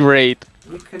sounds great.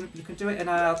 You can do it in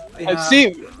a.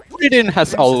 See, Britain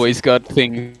has always got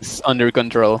things under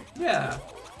control. Yeah,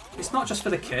 it's not just for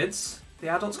the kids. The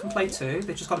adults can play too.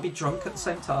 They just got to be drunk at the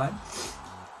same time.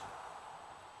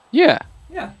 Yeah.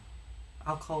 Yeah,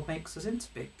 alcohol makes us into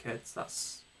big kids.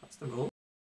 That's the rule.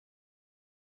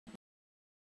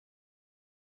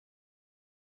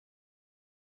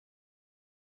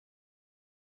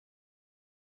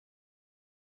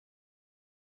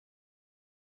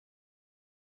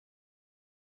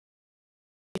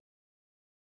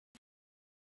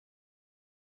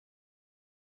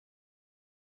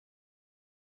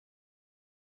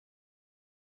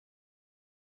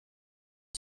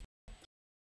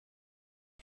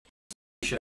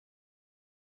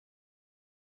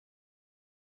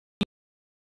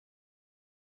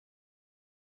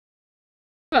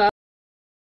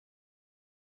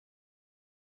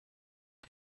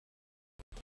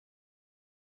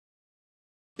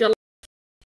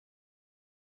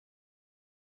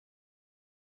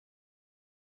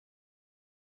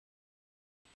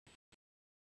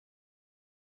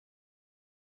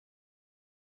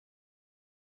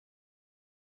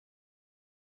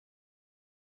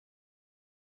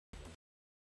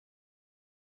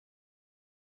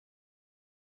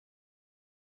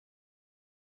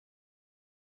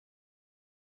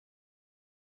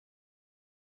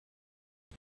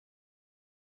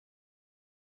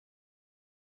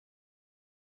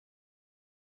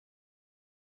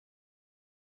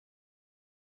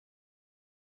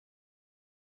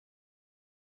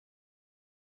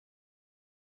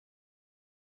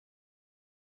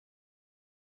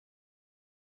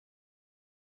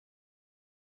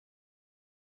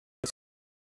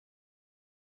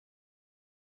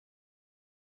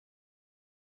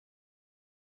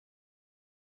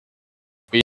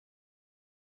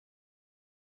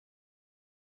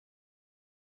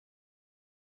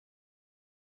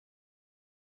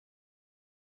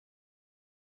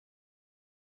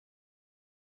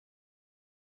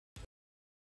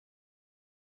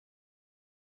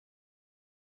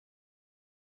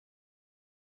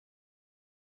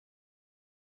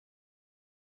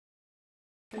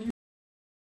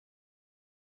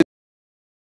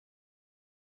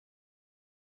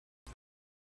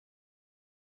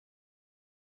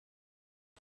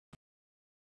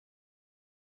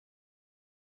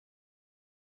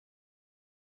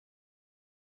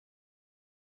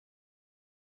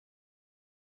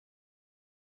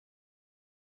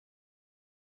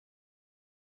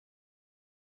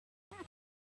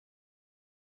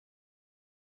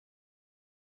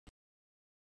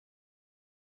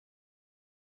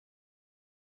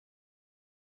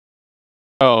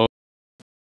 Oh.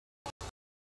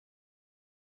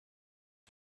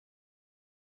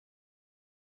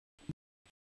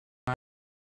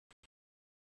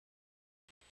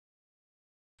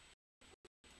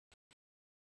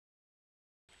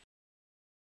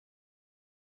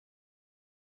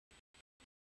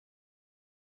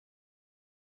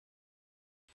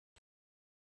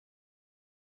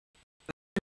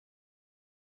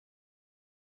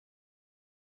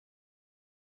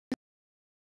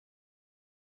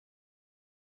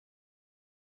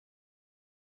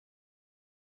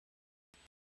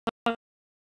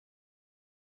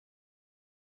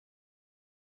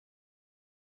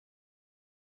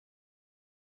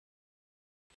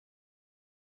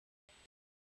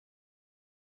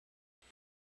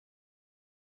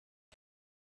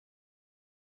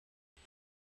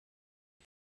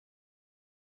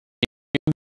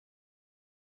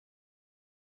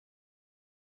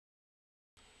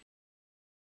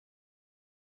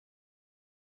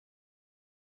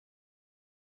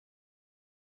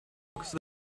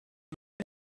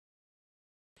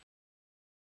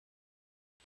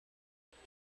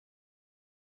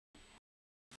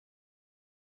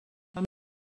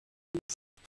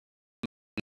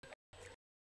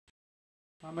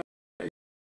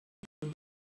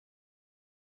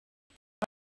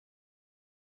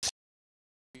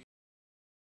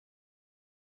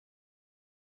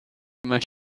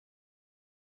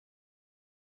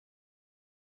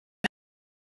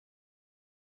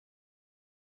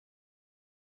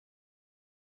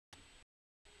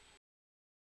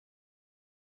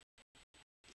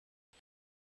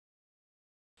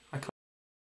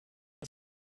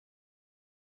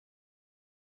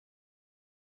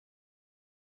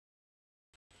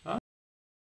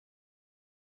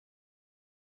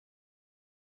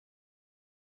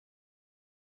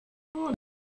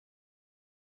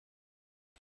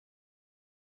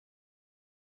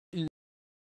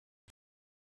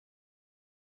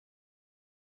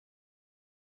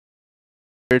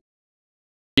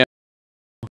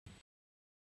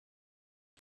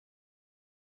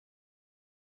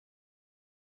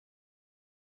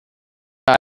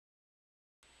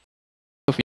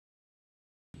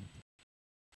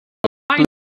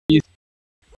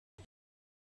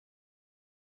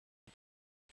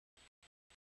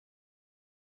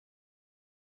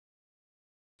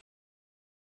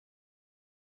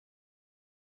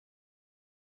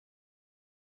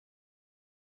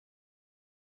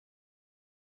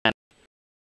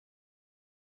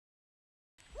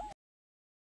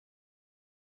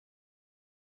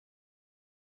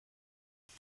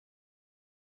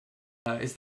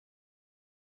 Is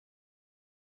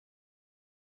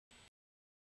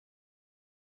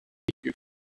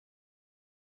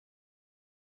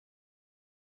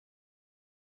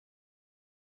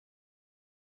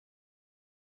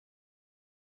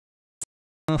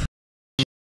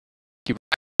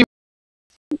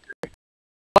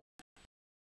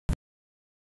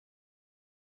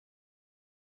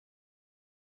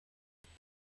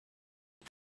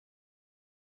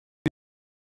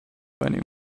Anyway.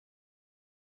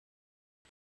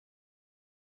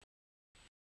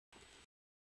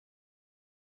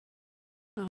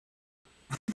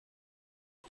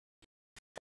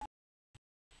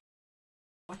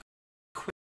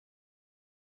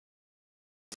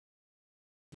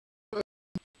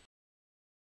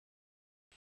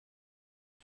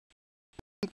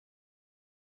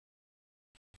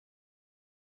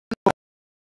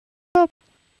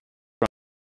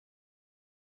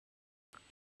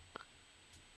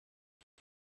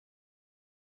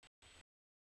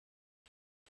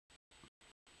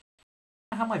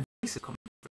 how my voice is coming?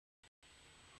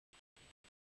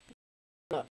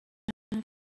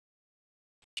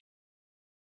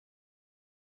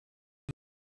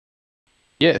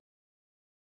 Yes.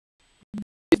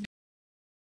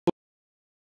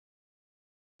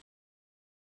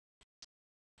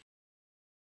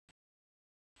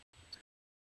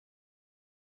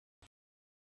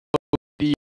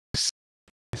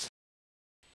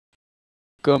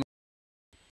 Come.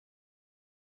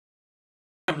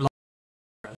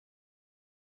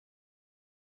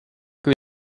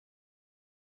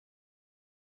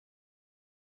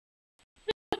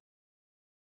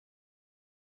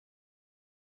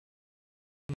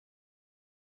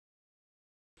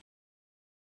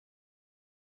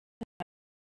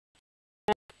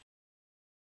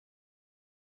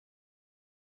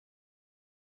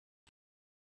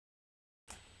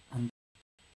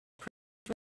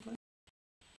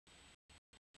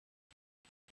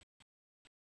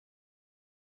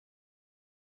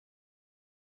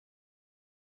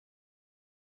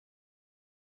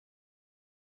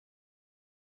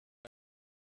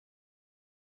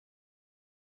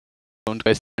 Don't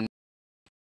question.